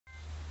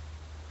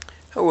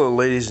Hello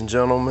ladies and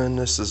gentlemen,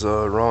 this is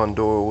Ron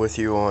Doyle with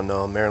you on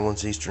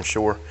Maryland's Eastern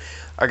Shore.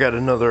 I got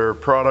another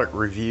product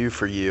review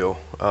for you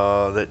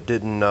that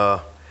didn't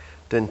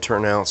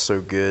turn out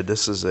so good.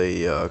 This is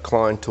a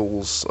Klein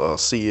Tools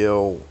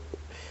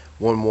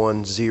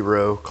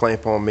CL-110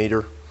 clamp-on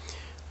meter.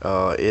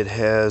 It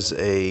has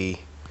a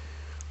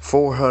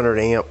 400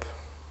 amp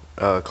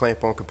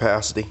clamp-on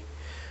capacity.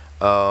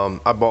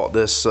 I bought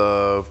this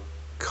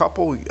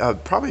probably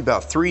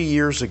about 3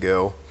 years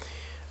ago.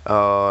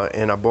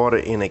 And I bought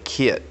it in a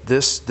kit.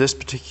 This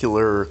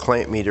particular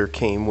clamp meter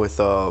came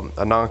with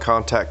a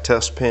non-contact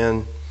test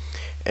pin,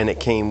 and it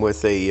came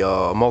with a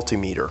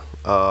multimeter.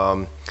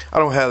 I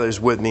don't have those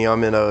with me.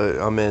 I'm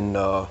in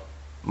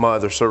my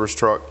other service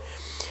truck,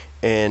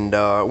 and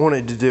I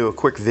wanted to do a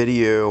quick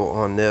video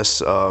on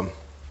this. I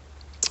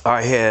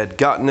had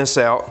gotten this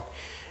out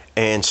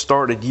and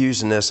started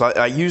using this.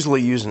 I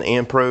usually use an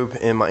amp probe,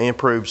 and my amp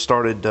probe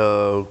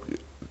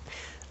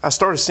I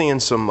started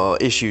seeing some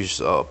issues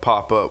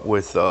pop up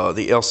with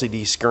the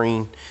LCD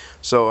screen,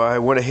 so I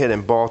went ahead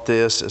and bought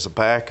this as a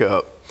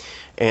backup,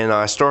 and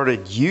I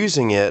started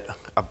using it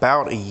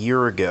about a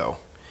year ago.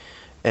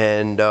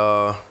 And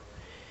well,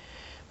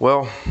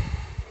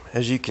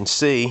 as you can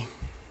see,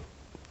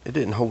 it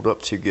didn't hold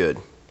up too good.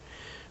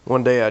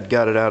 One day I'd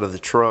got it out of the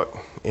truck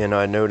and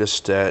I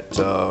noticed that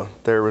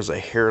there was a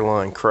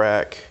hairline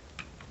crack.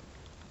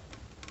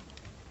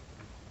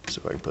 See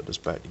if I can put this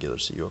back together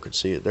so you all can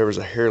see it. There was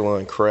a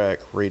hairline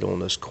crack right on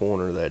this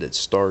corner that it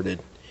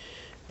started,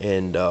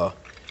 and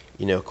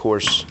you know, of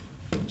course,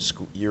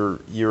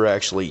 you're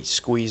actually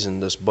squeezing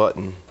this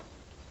button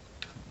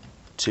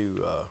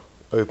to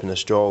open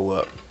this jaw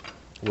up,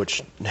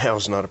 which now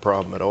is not a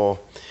problem at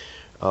all.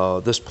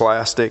 This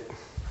plastic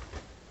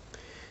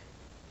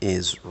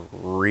is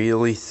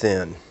really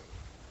thin,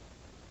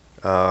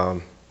 a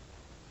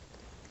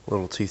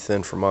little too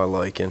thin for my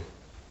liking,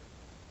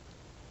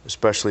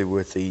 especially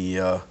with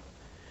the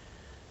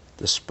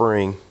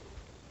spring.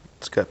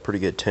 It's got pretty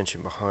good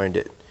tension behind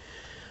it.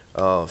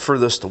 For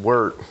this to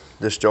work,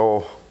 this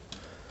jaw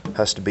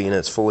has to be in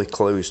its fully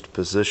closed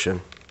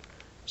position,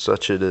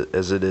 such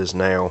as it is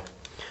now.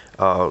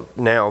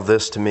 Now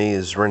this to me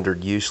is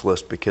rendered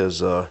useless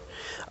because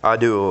I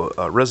do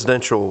a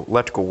residential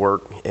electrical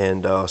work,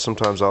 and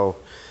sometimes I'll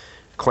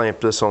clamp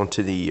this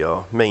onto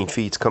the main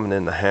feeds coming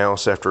in the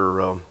house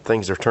after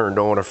things are turned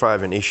on. If I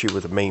have an issue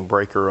with the main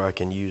breaker, I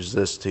can use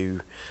this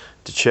to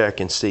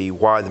check and see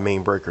why the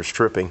main breaker is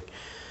tripping.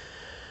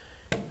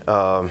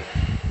 You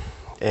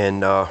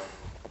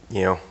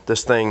know,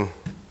 this thing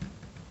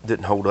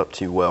didn't hold up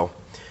too well.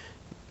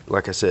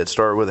 Like I said, it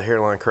started with a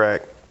hairline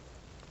crack.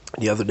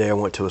 The other day I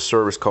went to a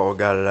service call,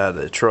 got it out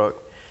of the truck,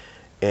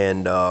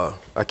 and I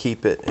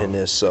keep it in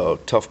this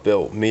Tough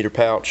Built meter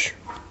pouch.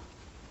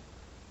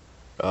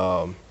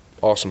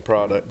 Awesome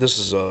product. This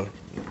is I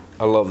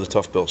love the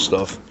Tough Built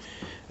stuff.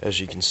 As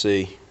you can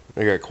see,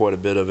 I got quite a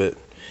bit of it,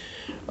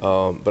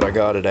 but I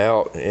got it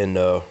out, and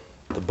the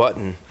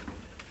button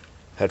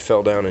had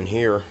fell down in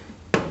here,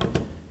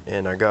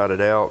 and I got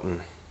it out,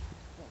 and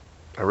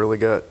I really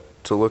got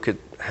to look at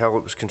how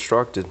it was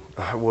constructed.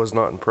 I was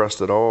not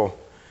impressed at all.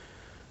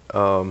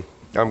 I'm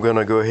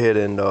gonna go ahead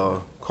and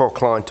call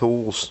Klein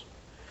Tools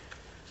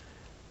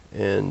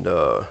and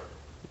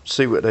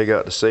see what they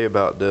got to say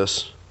about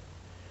this.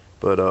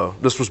 But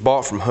this was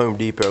bought from Home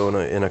Depot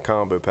in a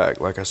combo pack,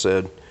 like I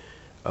said.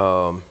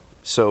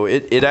 So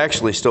it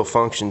actually still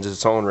functions.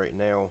 It's on right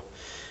now.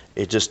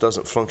 It just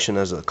doesn't function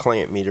as a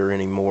clamp meter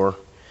anymore.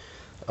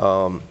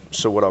 So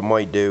what I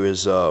might do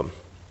is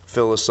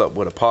fill this up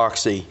with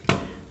epoxy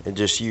and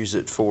just use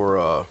it for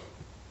a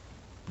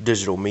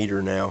digital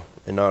meter now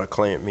and not a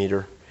clamp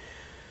meter.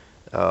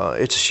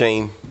 It's a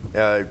shame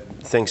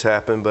things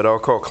happen, but I'll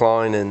call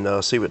Klein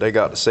and see what they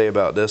got to say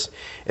about this.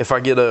 If I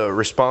get a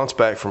response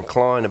back from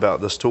Klein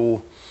about this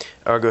tool,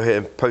 I'll go ahead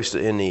and post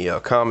it in the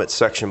comments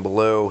section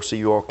below so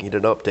you all can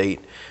get an update.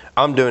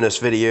 I'm doing this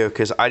video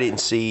because I didn't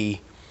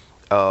see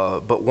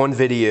but one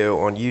video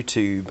on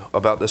YouTube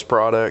about this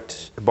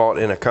product bought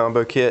in a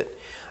combo kit,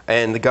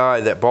 and the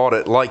guy that bought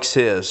it likes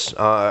his.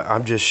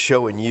 I'm just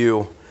showing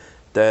you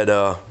that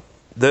I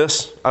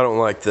don't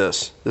like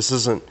this. This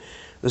isn't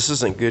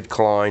good,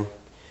 Klein.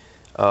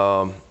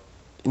 You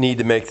need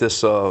to make this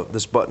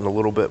this button a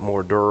little bit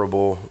more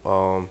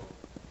durable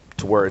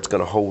to where it's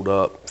going to hold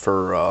up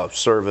for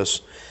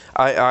service.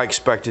 I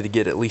expected to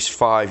get at least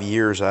 5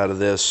 years out of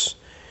this.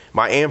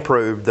 My amp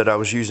probe that I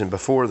was using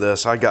before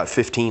this, I got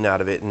 15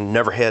 out of it and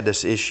never had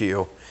this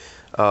issue.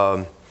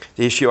 The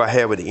issue I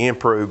had with the amp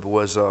probe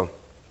was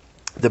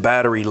the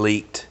battery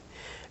leaked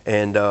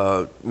and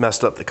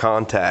messed up the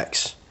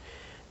contacts.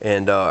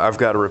 And I've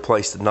got to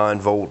replace the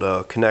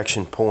 9-volt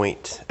connection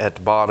point at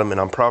the bottom, and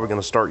I'm probably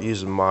going to start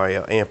using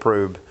my amp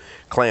probe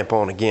clamp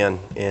on again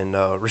and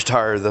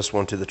retire this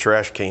one to the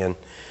trash can.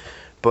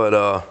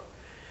 But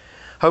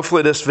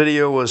hopefully this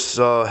video was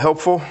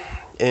helpful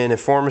and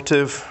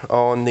informative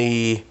on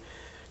the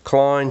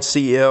Klein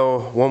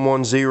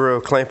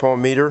CL-110 clamp-on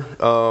meter.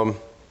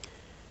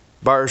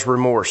 Buyer's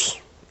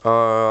remorse.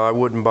 I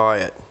wouldn't buy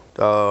it.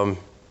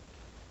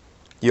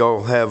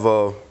 y'all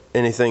have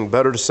anything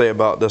better to say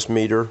about this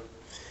meter,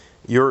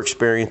 your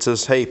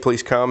experiences, hey,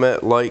 please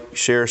comment, like,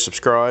 share,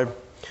 subscribe.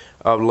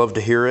 I would love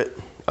to hear it.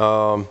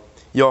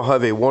 Y'all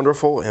have a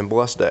wonderful and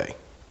blessed day.